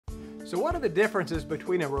So what are the differences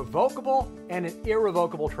between a revocable and an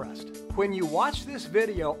irrevocable trust? When you watch this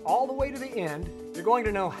video all the way to the end, you're going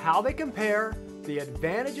to know how they compare, the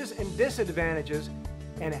advantages and disadvantages,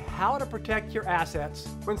 and how to protect your assets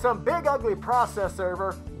when some big ugly process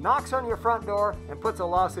server knocks on your front door and puts a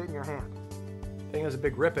lawsuit in your hand. Thing has a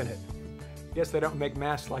big rip in it. Guess they don't make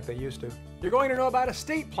masks like they used to. You're going to know about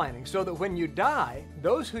estate planning so that when you die,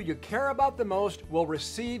 those who you care about the most will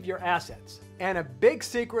receive your assets. And a big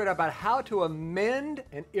secret about how to amend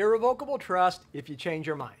an irrevocable trust if you change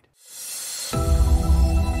your mind.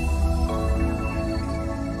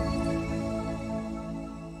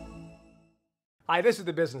 Hi, this is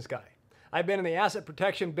the Business Guy. I've been in the asset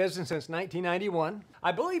protection business since 1991.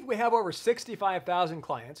 I believe we have over 65,000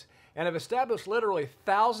 clients and have established literally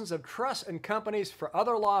thousands of trusts and companies for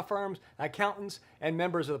other law firms, accountants, and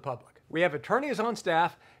members of the public. We have attorneys on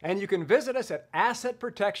staff, and you can visit us at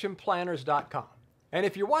assetprotectionplanners.com. And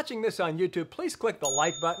if you're watching this on YouTube, please click the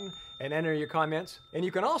like button and enter your comments. And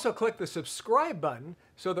you can also click the subscribe button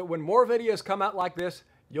so that when more videos come out like this,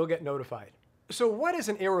 you'll get notified. So what is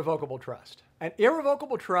an irrevocable trust? An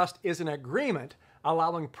irrevocable trust is an agreement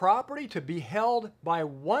allowing property to be held by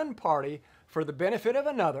one party for the benefit of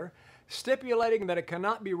another, stipulating that it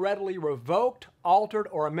cannot be readily revoked, altered,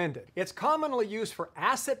 or amended. It's commonly used for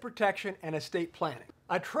asset protection and estate planning.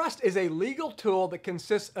 A trust is a legal tool that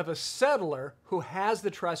consists of a settlor who has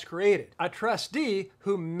the trust created, a trustee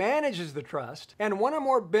who manages the trust, and one or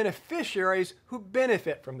more beneficiaries who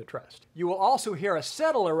benefit from the trust. You will also hear a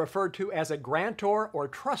settlor referred to as a grantor or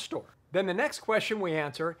trustor. Then the next question we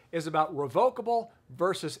answer is about revocable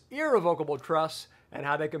versus irrevocable trusts and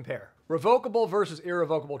how they compare. Revocable versus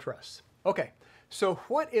irrevocable trusts. Okay, so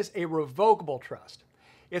what is a revocable trust?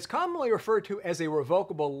 It's commonly referred to as a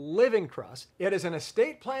revocable living trust. It is an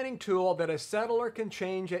estate planning tool that a settlor can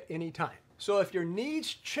change at any time. So if your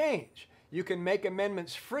needs change, you can make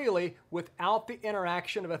amendments freely without the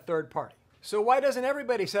interaction of a third party. So why doesn't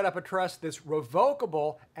everybody set up a trust that's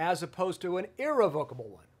revocable as opposed to an irrevocable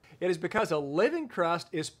one? It is because a living trust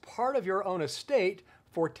is part of your own estate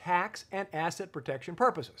for tax and asset protection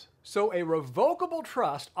purposes. So a revocable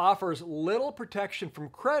trust offers little protection from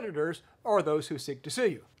creditors or those who seek to sue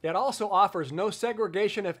you. It also offers no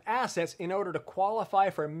segregation of assets in order to qualify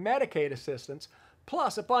for Medicaid assistance.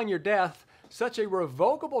 Plus, upon your death, such a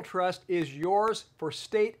revocable trust is yours for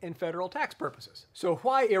state and federal tax purposes. So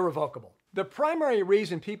why irrevocable? The primary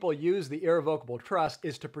reason people use the irrevocable trust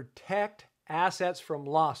is to protect assets from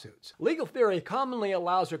lawsuits. Legal theory commonly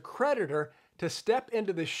allows a creditor to step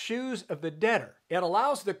into the shoes of the debtor. It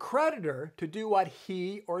allows the creditor to do what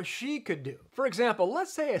he or she could do. For example,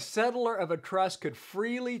 let's say a settlor of a trust could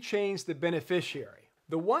freely change the beneficiary.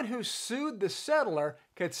 The one who sued the settlor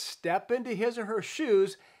could step into his or her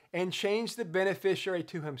shoes and change the beneficiary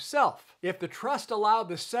to himself. If the trust allowed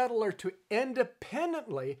the settlor to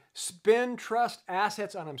independently spend trust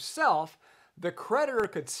assets on himself, the creditor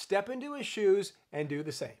could step into his shoes and do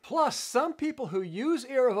the same. Plus, some people who use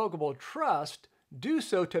irrevocable trust do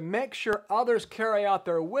so to make sure others carry out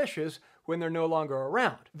their wishes when they're no longer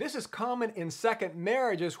around. This is common in second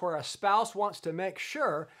marriages where a spouse wants to make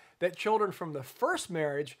sure that children from the first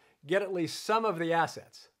marriage get at least some of the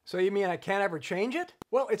assets. So you mean I can't ever change it?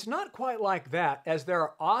 Well, it's not quite like that, as there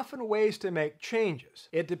are often ways to make changes.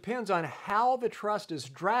 It depends on how the trust is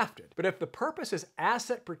drafted. But if the purpose is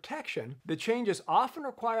asset protection, the changes often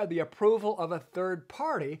require the approval of a third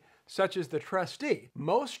party, such as the trustee.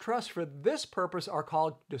 Most trusts for this purpose are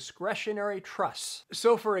called discretionary trusts.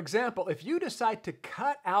 So for example, if you decide to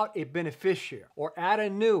cut out a beneficiary or add a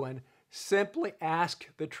new one, simply ask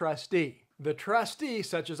the trustee. The trustee,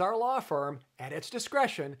 such as our law firm, at its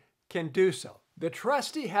discretion, can do so. The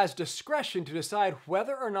trustee has discretion to decide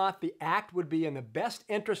whether or not the act would be in the best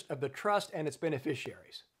interest of the trust and its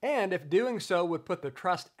beneficiaries, and if doing so would put the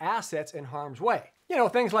trust assets in harm's way. You know,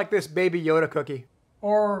 things like this Baby Yoda cookie.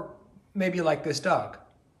 Or maybe like this dog.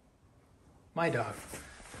 My dog.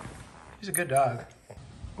 He's a good dog.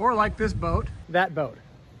 Or like this boat. That boat.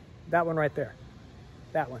 That one right there.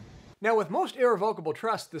 That one. Now, with most irrevocable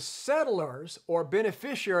trusts, the settlors or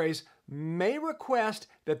beneficiaries may request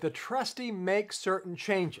that the trustee make certain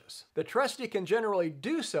changes. The trustee can generally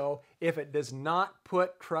do so if it does not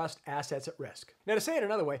put trust assets at risk. Now, to say it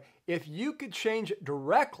another way, if you could change it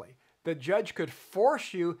directly, the judge could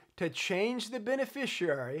force you to change the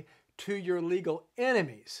beneficiary to your legal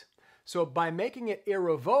enemies. So by making it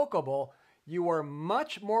irrevocable, you are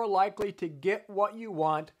much more likely to get what you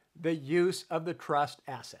want, the use of the trust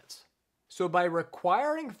assets. So by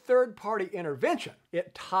requiring third-party intervention,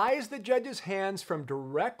 it ties the judge's hands from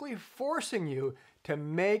directly forcing you to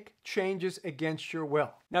make changes against your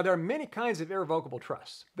will. Now, there are many kinds of irrevocable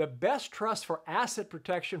trusts. The best trusts for asset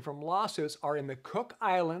protection from lawsuits are in the Cook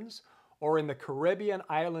Islands or in the Caribbean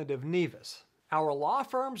island of Nevis. Our law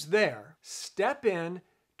firms there step in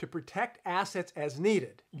to protect assets as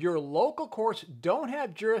needed. Your local courts don't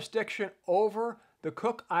have jurisdiction over the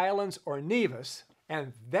Cook Islands or Nevis,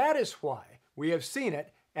 and that is why we have seen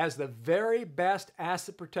it as the very best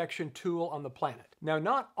asset protection tool on the planet. Now,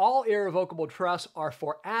 not all irrevocable trusts are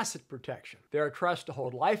for asset protection. There are trusts to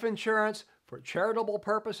hold life insurance, for charitable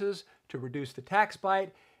purposes, to reduce the tax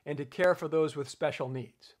bite, and to care for those with special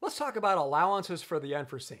needs. Let's talk about allowances for the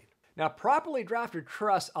unforeseen. Now, properly drafted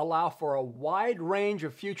trusts allow for a wide range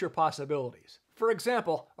of future possibilities. For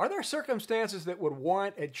example, are there circumstances that would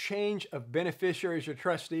warrant a change of beneficiaries or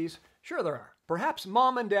trustees? Sure there are. Perhaps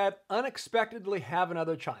mom and dad unexpectedly have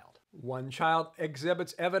another child. One child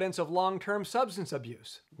exhibits evidence of long-term substance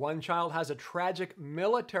abuse. One child has a tragic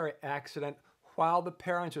military accident while the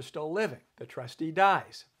parents are still living. The trustee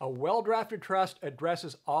dies. A well-drafted trust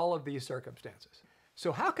addresses all of these circumstances.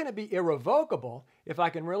 So how can it be irrevocable if I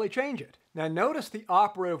can really change it? Now notice the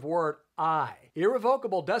operative word I.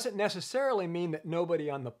 Irrevocable doesn't necessarily mean that nobody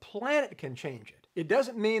on the planet can change it. It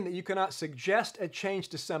doesn't mean that you cannot suggest a change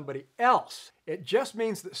to somebody else. It just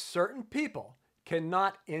means that certain people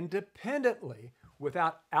cannot independently,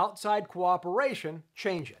 without outside cooperation,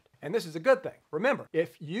 change it. And this is a good thing. Remember,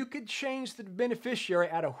 if you could change the beneficiary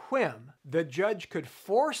at a whim, the judge could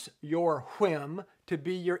force your whim to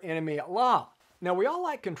be your enemy at law. Now, we all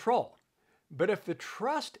like control, but if the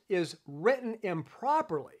trust is written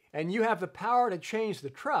improperly and you have the power to change the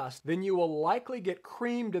trust, then you will likely get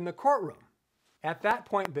creamed in the courtroom. At that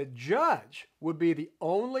point, the judge would be the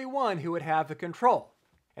only one who would have the control,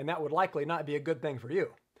 and that would likely not be a good thing for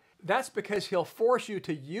you. That's because he'll force you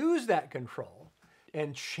to use that control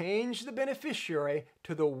and change the beneficiary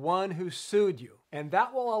to the one who sued you, and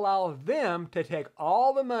that will allow them to take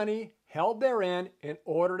all the money held therein in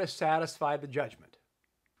order to satisfy the judgment.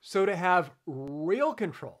 So to have real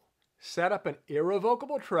control, set up an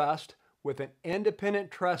irrevocable trust with an independent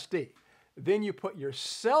trustee. Then you put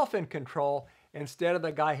yourself in control instead of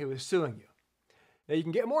the guy who is suing you. Now you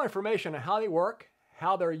can get more information on how they work,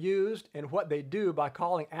 how they're used, and what they do by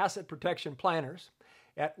calling Asset Protection Planners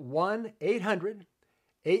at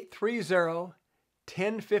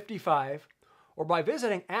 1-800-830-1055 or by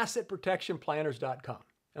visiting assetprotectionplanners.com.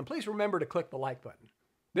 And please remember to click the like button.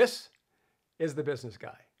 This is The Business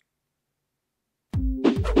Guy.